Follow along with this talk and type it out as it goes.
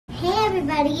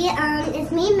everybody,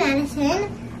 it's me, Madison,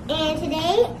 and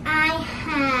today I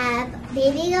have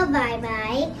Baby Go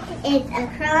ByeBye. It's a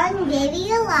crawling baby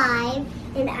alive,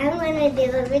 and I'm going to do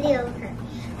a video of her.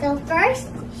 So first,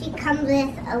 she comes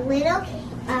with a little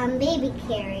baby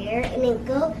carrier, and then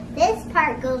this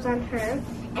part goes on her,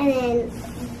 and then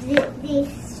these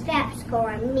straps go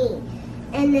on me,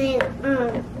 and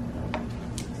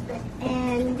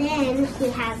then she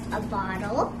has a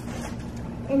bottle.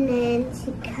 And then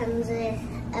she comes with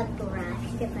a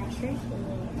brush to brush her hair.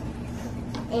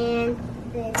 And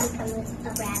then she comes with a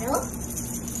rattle.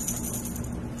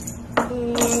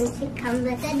 And she comes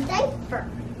with a diaper.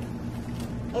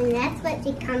 And that's what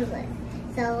she comes with.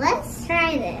 So let's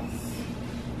try this.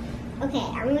 Okay,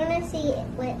 I'm gonna see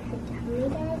what her tummy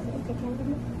does. If it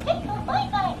doesn't.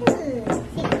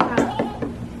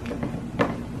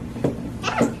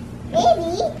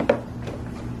 Baby!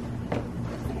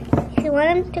 If you want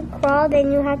him to crawl,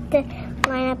 then you have to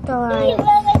line up the line.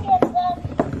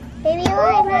 Baby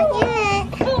alive, not yet.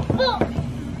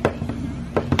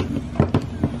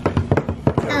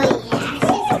 Oh yeah,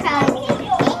 she's crawling.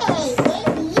 Hey,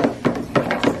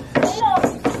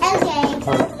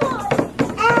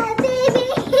 baby. Okay.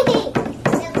 Baby.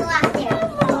 She'll go out there.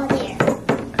 Go there.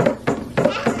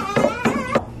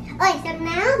 Okay, so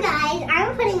now guys,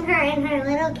 I'm putting her in her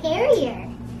little carrier.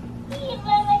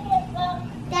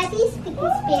 Daddy's speaking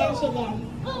Spanish again.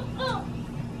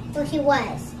 Well, she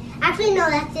was. Actually, no,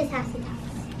 that's just how she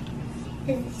talks.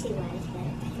 Because she was, but I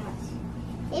thought.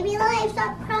 Baby alive,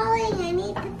 stop crawling. I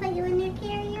need to put you in your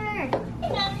carrier.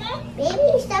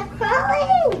 Baby, stop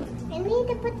crawling. I need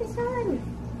to put this on.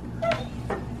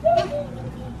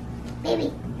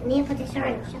 Baby, I need to put this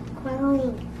on. Stop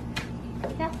crawling.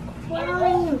 Stop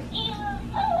crawling.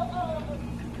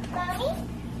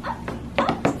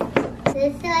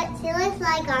 This is what she looks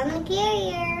like on the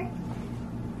carrier.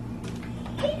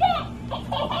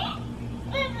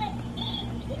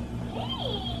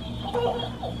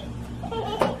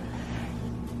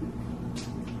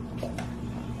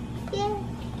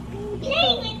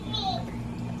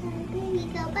 Baby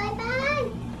go ByeBye.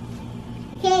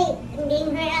 Okay, I'm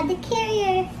getting her out of the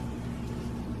carrier.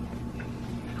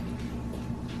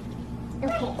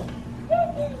 Okay.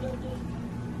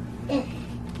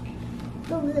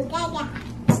 Gaga.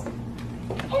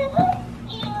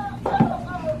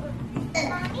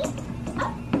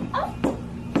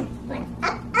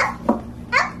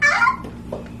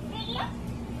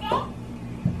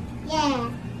 Yeah.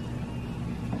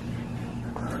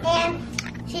 And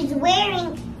she's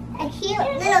wearing a cute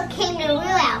little kangaroo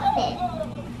outfit.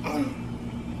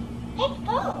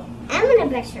 I'm gonna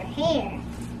brush her hair.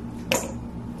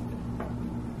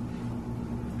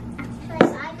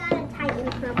 Actually, I gotta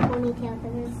tighten her ponytail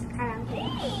because it's kind of big.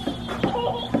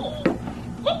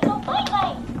 Go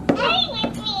ByeBye. Play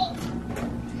with me.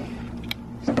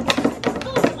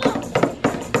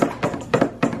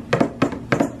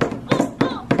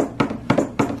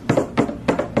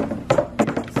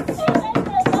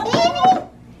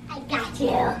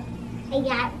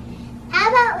 How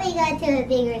about we go to a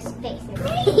bigger space?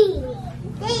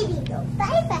 Baby go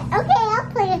ByeBye. Okay,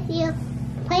 I'll play with you.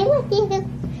 Play with you.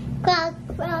 Crawl.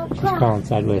 Crawling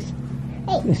sideways.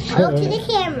 Hey, go to the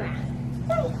camera.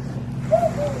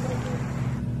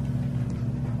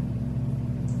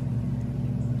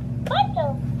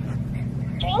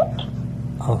 Drink?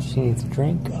 Oh, she needs a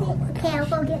drink? Oh my Okay, I'll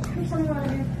go get her some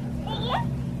water.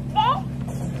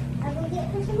 I'll go get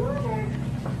her some water.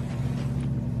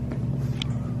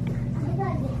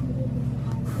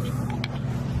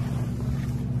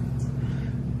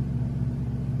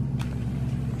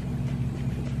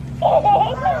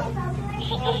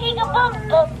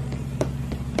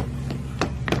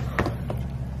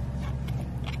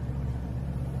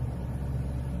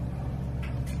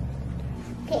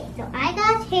 Okay, so I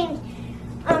got to change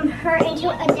her into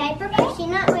a diaper, but she's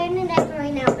not wearing a diaper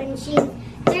right now, and she's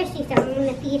thirsty, so I'm going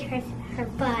to feed her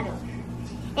bottle.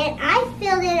 And I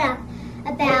filled it up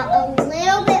about a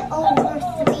little bit over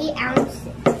 3 ounces.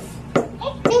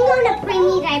 Then go to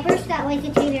preemie diapers, so that way to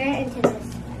change her into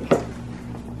this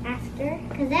one after,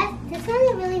 because this one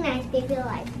is really nice, Baby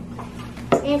Alive.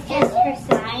 And it's just her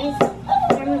size. So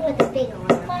I'm going to put the big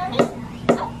one on her side.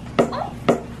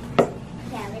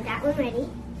 Yeah, we got one ready.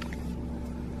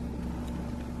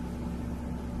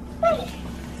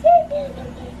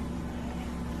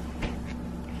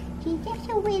 She's just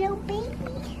a little baby.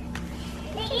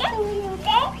 She's a little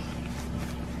baby.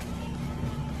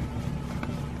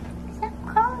 Stop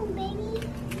crawling, baby.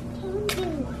 Thank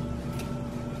you.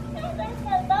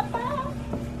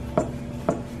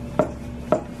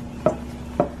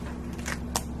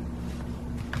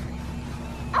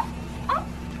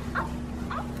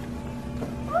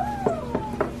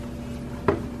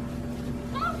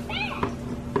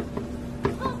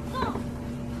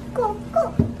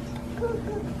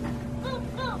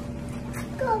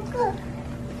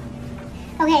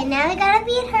 Okay, now we gotta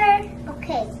feed her.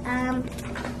 Okay,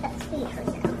 let's feed her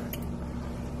now.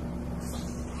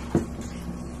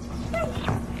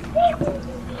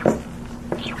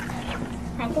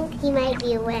 I think he might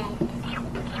be away.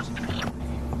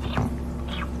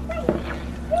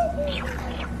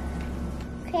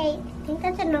 Okay, I think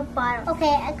that's enough bottle.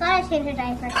 Okay, I gotta change her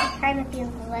diaper. She's trying to feel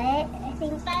wet. I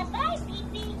think bye-bye,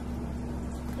 Pee-Pee.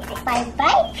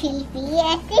 Bye-bye, Pee-Pee.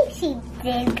 I think she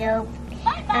did go.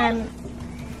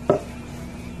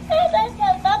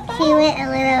 She went a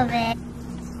little bit.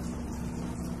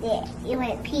 Yeah, you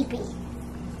went pee-pee.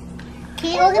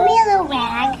 Can you go give me a little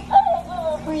rag,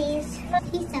 please?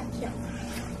 He's so cute.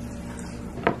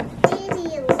 Baby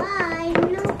alive,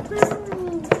 no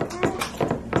problem.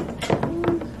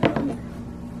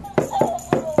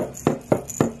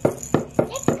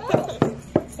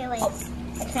 Okay, wait.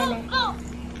 I'm trying to.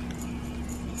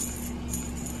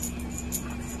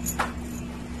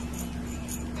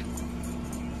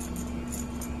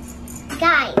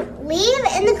 Guys, leave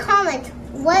in the comments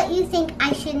what you think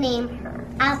I should name her.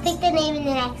 I'll pick the name in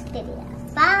the next video.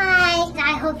 Bye!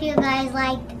 I hope you guys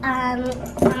liked my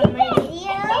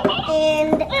video.